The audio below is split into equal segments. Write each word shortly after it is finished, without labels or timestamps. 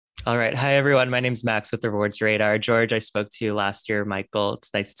All right. Hi, everyone. My name's Max with AwardsRadar. George, I spoke to you last year. Michael,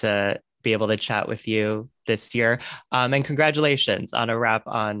 it's nice to be able to chat with you this year. And congratulations on a wrap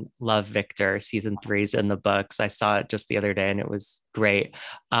on Love Victor. Season three's in the books. I saw it just the other day and it was great.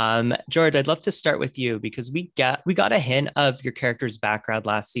 George, I'd love to start with you because we got a hint of your character's background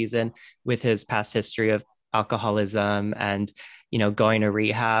last season with his past history of alcoholism and going to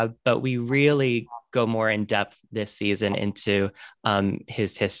rehab, but we really go more in depth this season into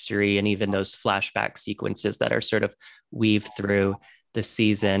his history and even those flashback sequences that are sort of weaved through the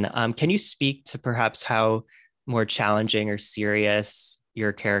season. Can you speak to perhaps how more challenging or serious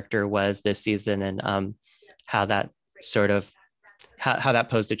your character was this season and how that sort of how that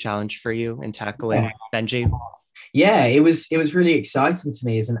posed a challenge for you in Yeah. tackling Benji? Yeah, it was really exciting to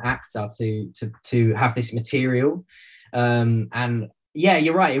me as an actor to have this material. And yeah,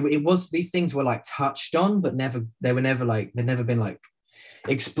 you're right. It was these things were like touched on, but never they were never like they've never been like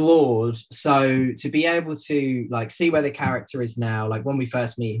explored. So to be able to like see where the character is now, like when we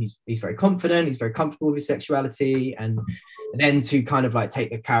first meet, he's very confident, he's very comfortable with his sexuality, and then to kind of like take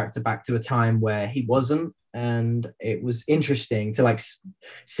the character back to a time where he wasn't. And it was interesting to like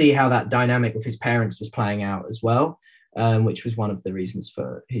see how that dynamic with his parents was playing out as well, which was one of the reasons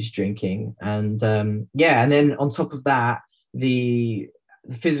for his drinking. And yeah, and then on top of that, the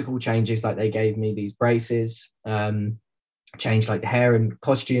physical changes, like they gave me these braces, changed like the hair and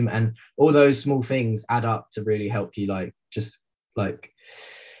costume, and all those small things add up to really help you like just like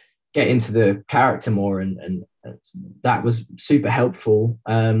get into the character more, and that was super helpful.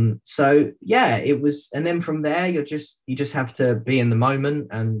 So yeah, it was, and then from there you just have to be in the moment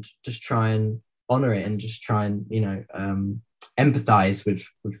and just try and honor it and just try and empathize with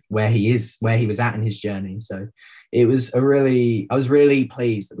where he is, where he was at in his journey. So it was I was really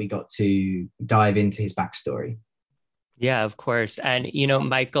pleased that we got to dive into his backstory. Yeah, of course. And,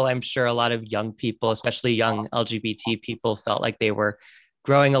 Michael, I'm sure a lot of young people, especially young LGBT people, felt like they were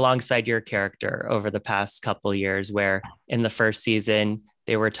growing alongside your character over the past couple years, where in the first season,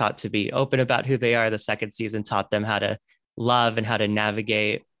 they were taught to be open about who they are. The second season taught them how to love and how to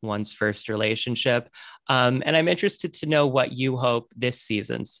navigate one's first relationship. And I'm interested to know what you hope this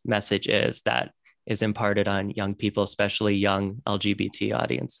season's message is that is imparted on young people, especially young LGBT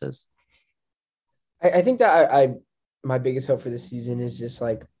audiences. I think that my biggest hope for this season is just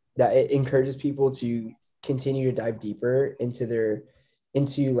like that it encourages people to continue to dive deeper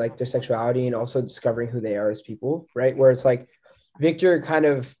into like their sexuality and also discovering who they are as people, right? Where it's like Victor kind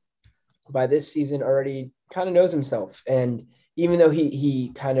of by this season already kind of knows himself. And even though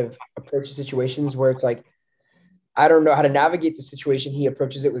he kind of approaches situations where it's like, I don't know how to navigate the situation, he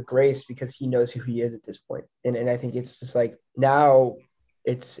approaches it with grace because he knows who he is at this point. And I think it's just like now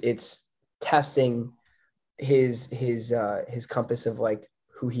it's testing his compass of like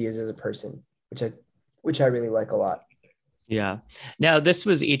who he is as a person, which I really like a lot. Yeah. Now, this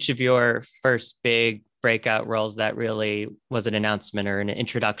was each of your first big breakout roles that really was an announcement or an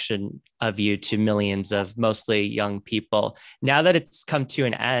introduction of you to millions of mostly young people. Now that it's come to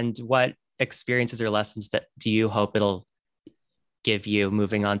an end, what experiences or lessons that do you hope it'll give you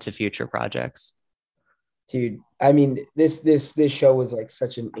moving on to future projects? Dude, I mean, this show was like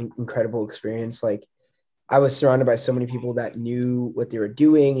such an incredible experience. Like I was surrounded by so many people that knew what they were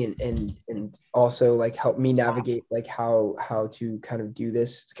doing and also like helped me navigate like how to kind of do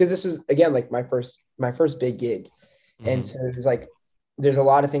this, because this was again like my first big gig. And Mhm. so it was like there's a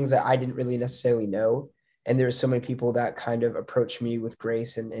lot of things that I didn't really necessarily know, and there were so many people that kind of approached me with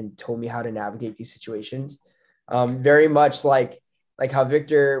grace and told me how to navigate these situations. Very much like how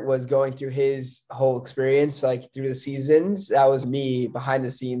Victor was going through his whole experience, like through the seasons. That was me behind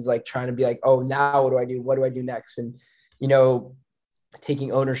the scenes, like trying to be like, oh, now what do I do? What do I do next? And, you know,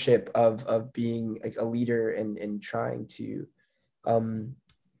 taking ownership of being like a leader and trying to um,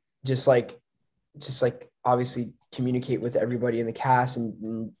 just like, just like obviously communicate with everybody in the cast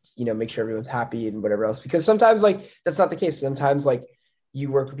and make sure everyone's happy and whatever else. Because sometimes like, that's not the case. Sometimes like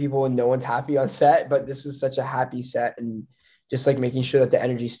you work with people and no one's happy on set, but this was such a happy set, and just like making sure that the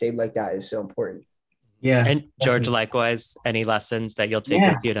energy stayed like that is so important. Yeah, And George, definitely. likewise, any lessons that you'll take Yeah,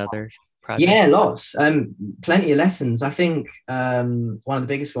 with you to other yeah, projects? lots. Plenty of lessons. I think one of the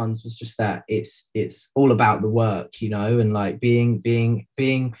biggest ones was just that it's all about the work, and like being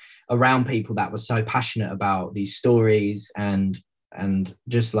around people that were so passionate about these stories, and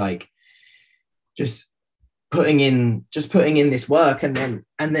just putting in this work, and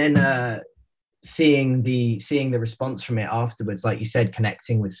then seeing the response from it afterwards, like you said,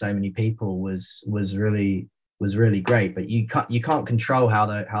 connecting with so many people was really great. But you can't control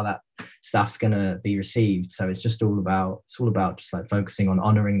how stuff's gonna be received. So it's all about just like focusing on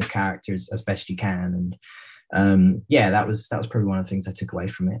honoring the characters as best you can. And yeah, that was probably one of the things I took away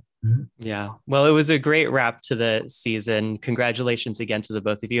from it. Mm-hmm. Yeah. Well, it was a great wrap to the season. Congratulations again to the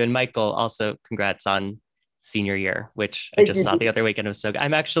both of you. And Michael, also congrats on senior year, which I just saw the other weekend. It was so good.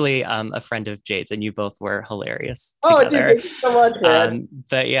 I'm actually a friend of Jade's, and you both were hilarious together. Dude, thank you so much, man.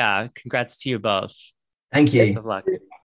 But yeah, congrats to you both. Thank you. Best of luck.